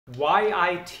why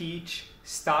I teach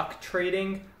stock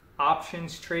trading,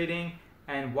 options trading,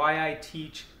 and why I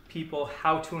teach people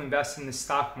how to invest in the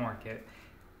stock market.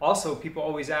 Also, people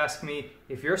always ask me,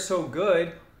 if you're so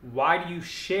good, why do you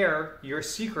share your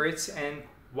secrets and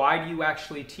why do you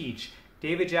actually teach?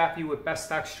 David Jaffe with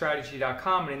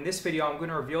BestStockStrategy.com, and in this video I'm going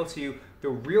to reveal to you the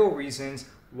real reasons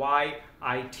why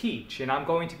I teach. And I'm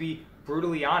going to be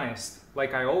brutally honest,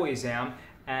 like I always am,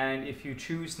 and if you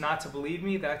choose not to believe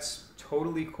me, that's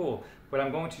totally cool. But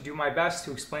I'm going to do my best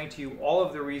to explain to you all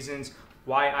of the reasons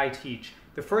why I teach.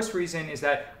 The first reason is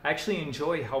that I actually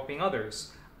enjoy helping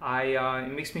others.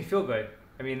 It makes me feel good.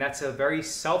 I mean, that's a very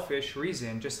selfish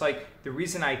reason, just like the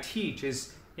reason I teach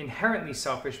is inherently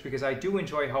selfish because I do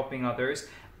enjoy helping others,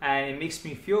 and it makes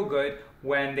me feel good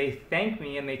when they thank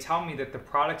me and they tell me that the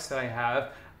products that I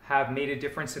have made a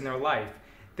difference in their life.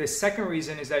 The second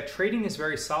reason is that trading is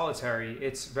very solitary.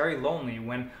 It's very lonely.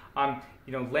 When I'm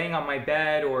laying on my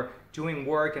bed or doing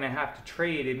work and I have to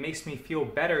trade, it makes me feel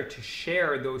better to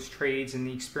share those trades and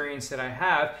the experience that I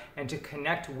have and to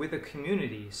connect with a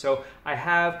community. So I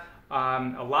have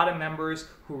a lot of members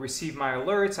who receive my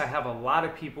alerts. I have a lot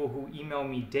of people who email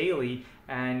me daily,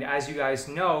 and as you guys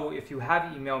know, if you have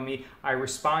emailed me, I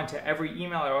respond to every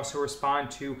email. I also respond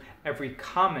to every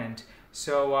comment.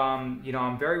 So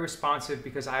I'm very responsive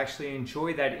because I actually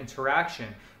enjoy that interaction.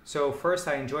 So first,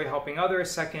 I enjoy helping others.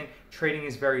 Second, trading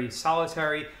is very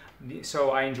solitary,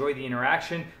 so I enjoy the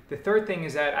interaction. The third thing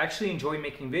is that I actually enjoy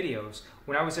making videos.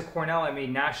 When I was at Cornell, I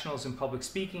made nationals in public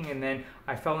speaking, and then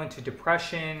I fell into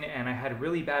depression, and I had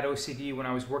really bad OCD when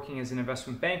I was working as an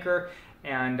investment banker.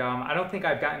 And I don't think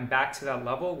I've gotten back to that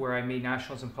level where I made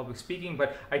nationals in public speaking,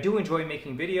 but I do enjoy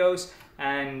making videos,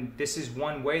 and this is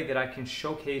one way that I can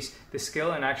showcase the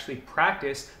skill and actually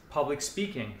practice public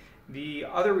speaking. The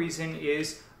other reason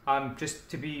is, just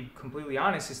to be completely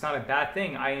honest, it's not a bad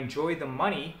thing. I enjoy the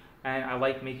money and I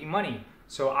like making money.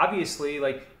 So obviously,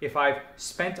 like, if I've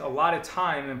spent a lot of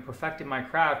time and perfected my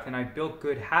craft and I built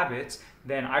good habits,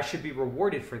 then I should be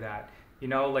rewarded for that.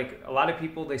 Like a lot of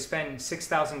people, they spend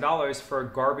 $6,000 for a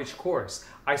garbage course.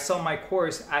 I sell my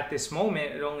course at this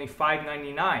moment at only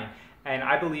 $5.99, and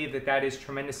I believe that that is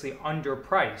tremendously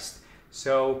underpriced.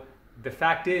 So the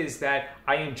fact is that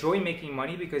I enjoy making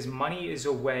money because money is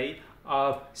a way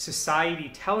of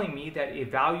society telling me that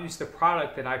it values the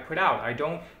product that I put out. I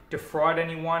don't defraud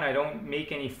anyone. I don't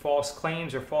make any false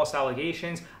claims or false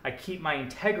allegations. I keep my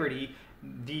integrity.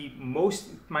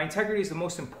 My integrity is the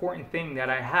most important thing that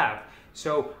I have.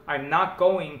 So I'm not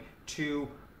going to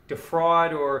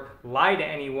defraud or lie to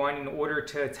anyone in order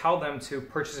to tell them to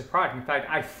purchase a product. In fact,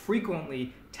 I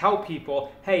frequently tell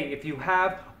people, hey, if you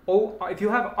have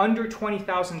under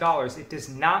 $20,000, it does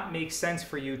not make sense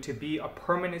for you to be a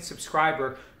permanent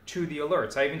subscriber to the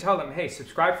alerts. I even tell them, hey,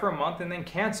 subscribe for a month and then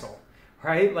cancel,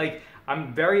 right? Like,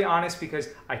 I'm very honest because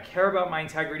I care about my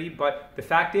integrity, but the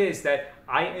fact is that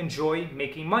I enjoy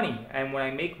making money. And when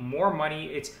I make more money,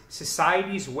 it's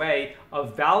society's way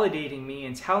of validating me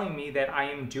and telling me that I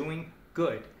am doing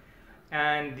good.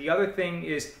 And the other thing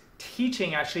is,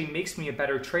 teaching actually makes me a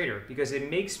better trader because it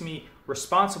makes me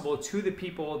responsible to the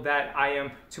people that I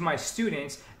am, to my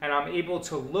students, and I'm able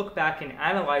to look back and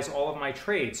analyze all of my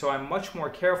trades. So I'm much more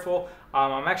careful.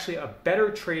 I'm actually a better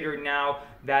trader now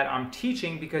that I'm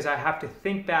teaching because I have to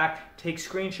think back, take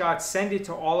screenshots, send it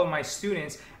to all of my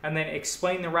students, and then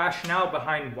explain the rationale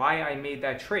behind why I made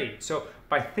that trade. So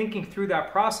by thinking through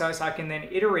that process, I can then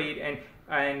iterate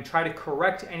and try to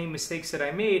correct any mistakes that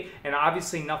I made. And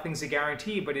obviously nothing's a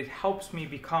guarantee, but it helps me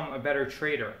become a better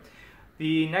trader.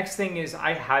 The next thing is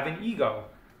I have an ego.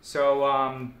 So,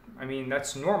 I mean,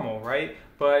 that's normal, right?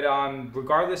 But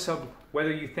regardless of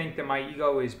whether you think that my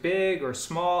ego is big or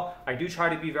small, I do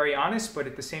try to be very honest, but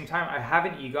at the same time, I have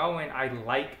an ego and I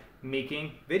like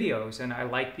making videos and I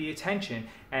like the attention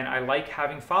and I like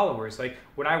having followers. Like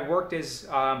when I worked as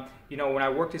an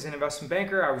investment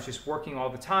banker, I was just working all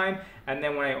the time. And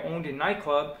then when I owned a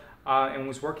nightclub and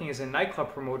was working as a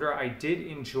nightclub promoter, I did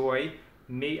enjoy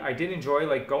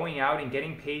like going out and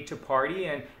getting paid to party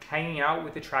and hanging out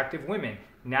with attractive women.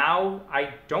 Now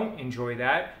I don't enjoy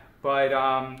that, but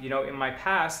in my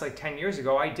past, like 10 years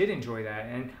ago, I did enjoy that,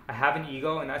 and I have an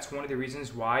ego, and that's one of the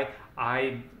reasons why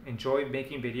I enjoy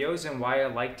making videos and why I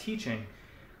like teaching.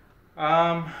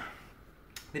 The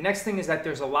next thing is that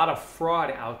there's a lot of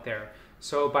fraud out there.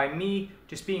 So by me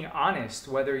just being honest,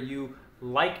 whether you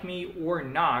like me or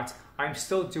not, I'm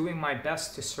still doing my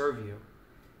best to serve you.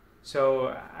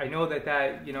 So I know that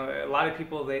a lot of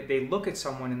people, they look at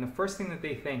someone and the first thing that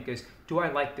they think is, do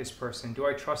I like this person? Do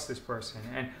I trust this person?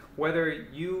 And whether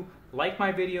you like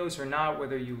my videos or not,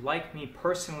 whether you like me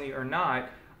personally or not,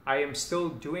 I am still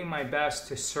doing my best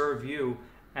to serve you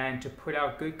and to put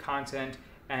out good content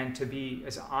and to be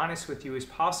as honest with you as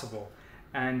possible.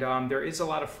 And there is a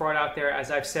lot of fraud out there.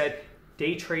 As I've said,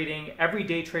 day trading, every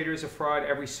day trader is a fraud,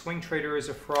 every swing trader is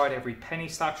a fraud, every penny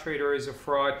stock trader is a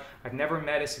fraud. I've never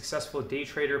met a successful day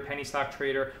trader, penny stock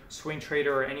trader, swing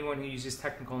trader, or anyone who uses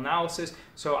technical analysis.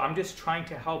 So I'm just trying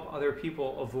to help other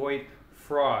people avoid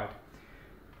fraud.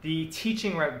 The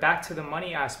teaching, back to the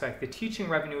money aspect, the teaching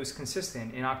revenue is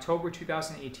consistent. In October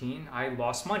 2018, I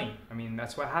lost money. I mean,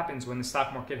 that's what happens when the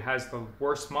stock market has the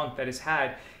worst month that it's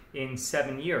had in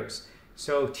 7 years.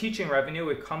 So teaching revenue,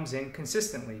 it comes in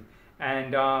consistently.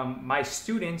 And my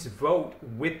students vote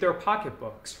with their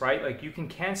pocketbooks, right? Like you can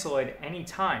cancel at any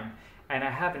time. And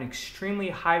I have an extremely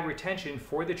high retention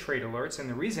for the trade alerts. And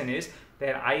the reason is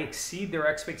that I exceed their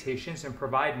expectations and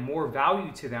provide more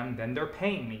value to them than they're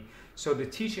paying me. So the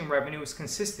teaching revenue is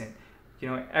consistent. You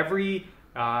know, every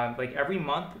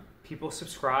month people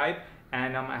subscribe,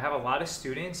 and I have a lot of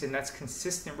students, and that's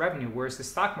consistent revenue. Whereas the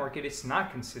stock market, it's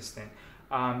not consistent.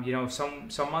 You know,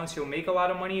 some months you'll make a lot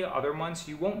of money, other months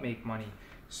you won't make money.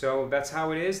 So that's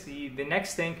how it is. The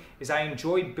next thing is I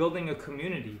enjoy building a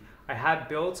community. I have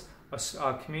built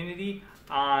a community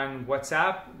on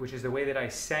WhatsApp, which is the way that I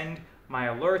send my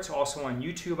alerts. Also on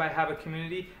YouTube, I have a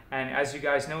community. And as you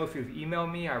guys know, if you've emailed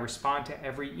me, I respond to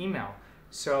every email.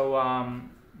 So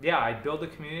yeah, I build a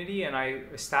community and I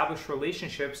establish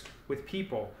relationships with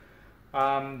people.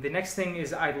 The next thing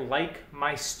is I like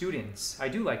my students. I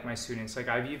do like my students. Like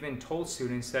I've even told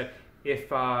students that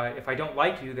if I don't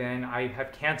like you, then I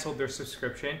have canceled their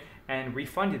subscription and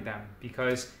refunded them.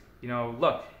 Because, you know,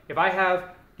 look, if I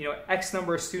have, you know, X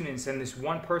number of students and this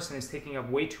one person is taking up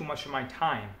way too much of my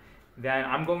time, then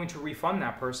I'm going to refund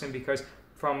that person because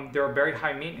they're very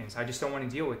high maintenance. I just don't want to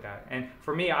deal with that. And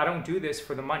for me, I don't do this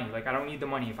for the money. Like I don't need the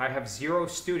money. If I have 0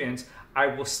 students, I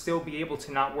will still be able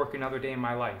to not work another day in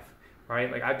my life,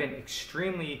 right? Like I've been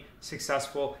extremely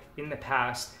successful in the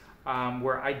past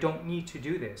where I don't need to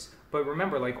do this. But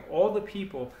remember, like all the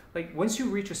people, like once you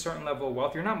reach a certain level of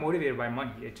wealth, you're not motivated by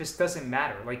money. It just doesn't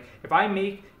matter. Like if I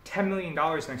make $10 million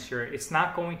next year, it's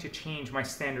not going to change my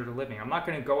standard of living. I'm not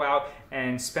going to go out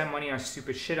and spend money on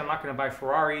stupid shit. I'm not going to buy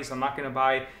Ferraris. I'm not going to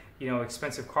buy, you know,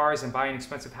 expensive cars and buy an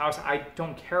expensive house. I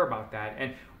don't care about that.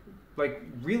 And like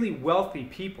really wealthy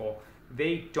people,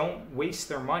 they don't waste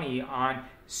their money on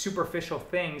superficial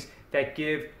things that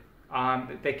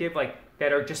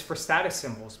that are just for status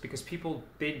symbols, because people,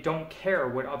 they don't care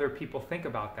what other people think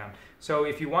about them. So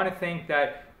if you want to think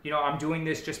that, you know, I'm doing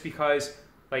this just because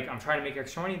like I'm trying to make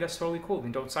extra money, that's totally cool.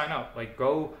 Then don't sign up. Like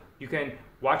you can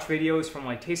watch videos from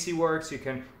like Tastyworks, you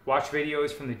can watch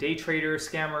videos from the day trader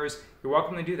scammers. You're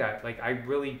welcome to do that. Like I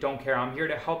really don't care. I'm here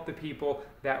to help the people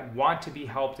that want to be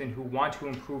helped and who want to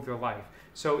improve their life.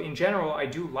 So in general, I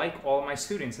do like all of my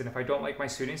students, and if I don't like my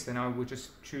students, then I would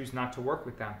just choose not to work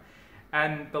with them.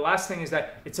 And the last thing is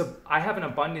that I have an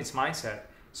abundance mindset.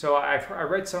 So I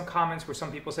read some comments where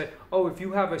some people said, oh, if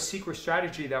you have a secret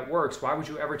strategy that works, why would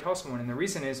you ever tell someone? And the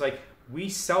reason is like we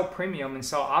sell premium and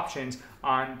sell options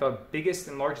on the biggest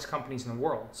and largest companies in the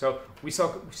world. So we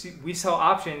sell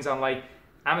options on like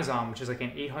Amazon, which is like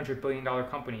an $800 billion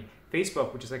company,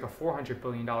 Facebook, which is like a $400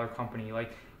 billion company.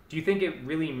 Like, do you think it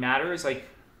really matters? Like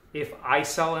if I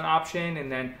sell an option and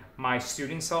then my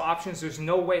students sell options, there's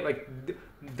no way. Like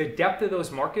the depth of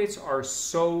those markets are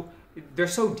they're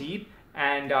so deep,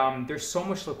 and there's so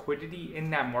much liquidity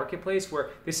in that marketplace where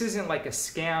this isn't like a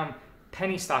scam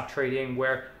penny stock trading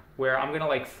where I'm gonna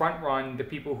like front run the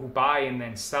people who buy and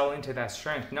then sell into that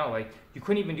strength. No, like you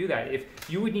couldn't even do that. If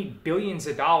you would need billions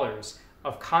of dollars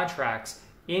of contracts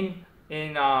in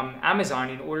Amazon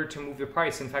in order to move the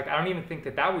price. In fact, I don't even think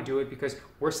that would do it, because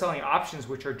we're selling options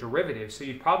which are derivatives. So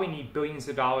you'd probably need billions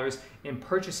of dollars in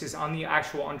purchases on the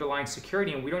actual underlying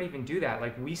security, and we don't even do that.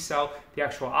 Like we sell the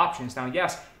actual options. Now,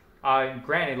 yes,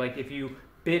 granted, like if you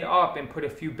bid up and put a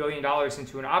few $billion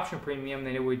into an option premium,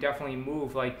 then it would definitely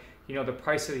move like, you know, the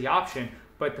price of the option.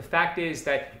 But the fact is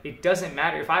that it doesn't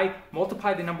matter. If I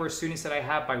multiply the number of students that I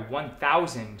have by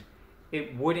 1,000,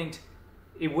 it wouldn't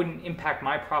impact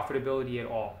my profitability at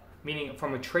all, meaning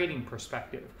from a trading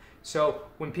perspective. So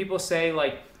when people say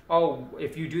like, oh,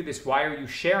 if you do this, why are you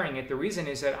sharing it? The reason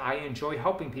is that I enjoy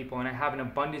helping people, and I have an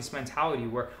abundance mentality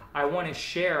where I want to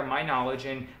share my knowledge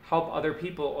and help other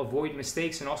people avoid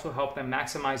mistakes and also help them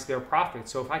maximize their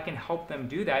profits. So if I can help them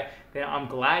do that, then I'm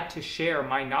glad to share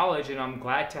my knowledge and I'm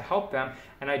glad to help them.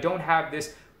 And I don't have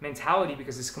this mentality,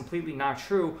 because it's completely not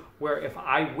true, where if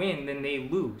I win, then they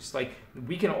lose. Like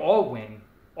we can all win,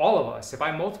 all of us. If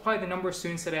I multiply the number of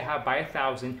students that I have by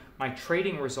 1,000, my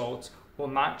trading results will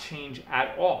not change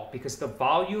at all, because the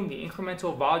volume, the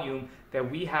incremental volume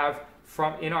that we have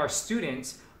in our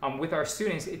students, with our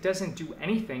students, it doesn't do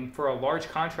anything for a large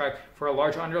contract, for a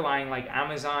large underlying like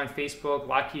Amazon, Facebook,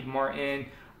 Lockheed Martin,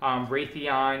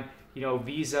 Raytheon,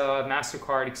 Visa,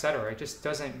 MasterCard, etc. It just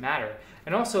doesn't matter.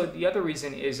 And also the other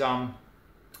reason is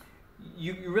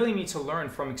you really need to learn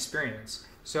from experience.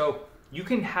 So you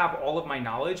can have all of my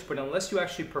knowledge, but unless you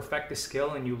actually perfect the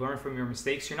skill and you learn from your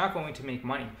mistakes, you're not going to make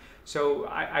money. So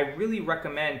I really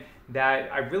recommend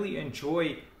that. I really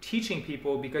enjoy teaching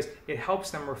people because it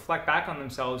helps them reflect back on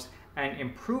themselves and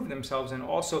improve themselves and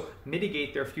also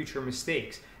mitigate their future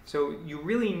mistakes. So you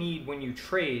really need, when you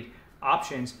trade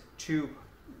options, to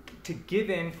give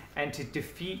in and to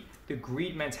defeat the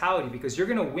greed mentality, because you're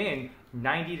going to win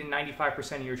 90 to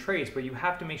 95% of your trades, but you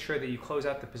have to make sure that you close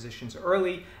out the positions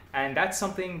early. And that's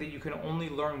something that you can only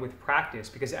learn with practice,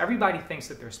 because everybody thinks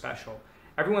that they're special.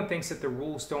 Everyone thinks that the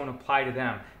rules don't apply to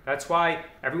them. That's why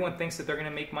everyone thinks that they're going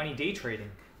to make money day trading.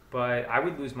 But I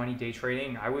would lose money day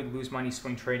trading. I would lose money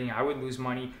swing trading. I would lose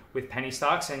money with penny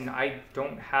stocks. And I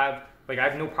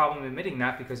have no problem admitting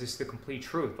that, because it's the complete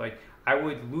truth. I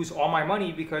would lose all my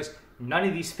money because none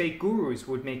of these fake gurus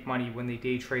would make money when they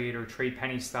day trade or trade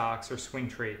penny stocks or swing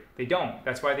trade. They don't.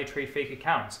 That's why they trade fake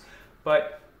accounts.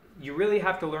 But you really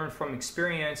have to learn from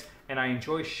experience, and I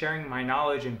enjoy sharing my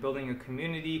knowledge and building a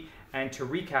community. And to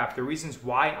recap, the reasons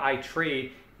why I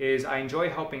trade is I enjoy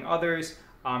helping others.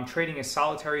 Trading is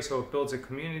solitary, so it builds a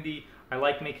community. I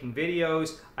like making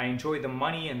videos. I enjoy the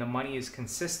money, and the money is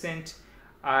consistent.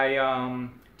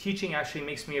 Teaching actually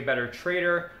makes me a better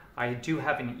trader. I do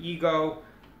have an ego.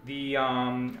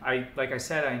 Like I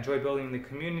said, I enjoy building the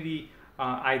community.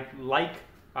 I like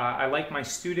my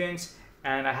students,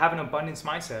 and I have an abundance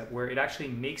mindset where it actually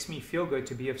makes me feel good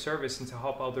to be of service and to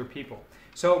help other people.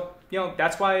 So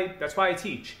that's why I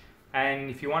teach. And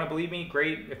if you want to believe me,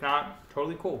 great. If not,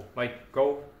 totally cool.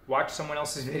 Go watch someone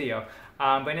else's video.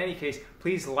 But in any case,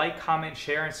 please like, comment,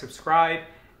 share, and subscribe.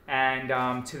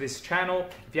 And to this channel,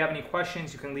 if you have any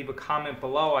questions, you can leave a comment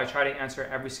below. I try to answer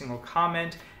every single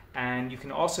comment. And you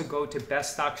can also go to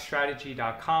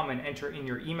BestStockStrategy.com and enter in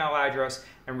your email address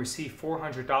and receive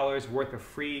 $400 worth of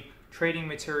free trading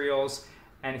materials.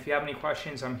 And if you have any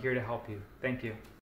questions, I'm here to help you. Thank you.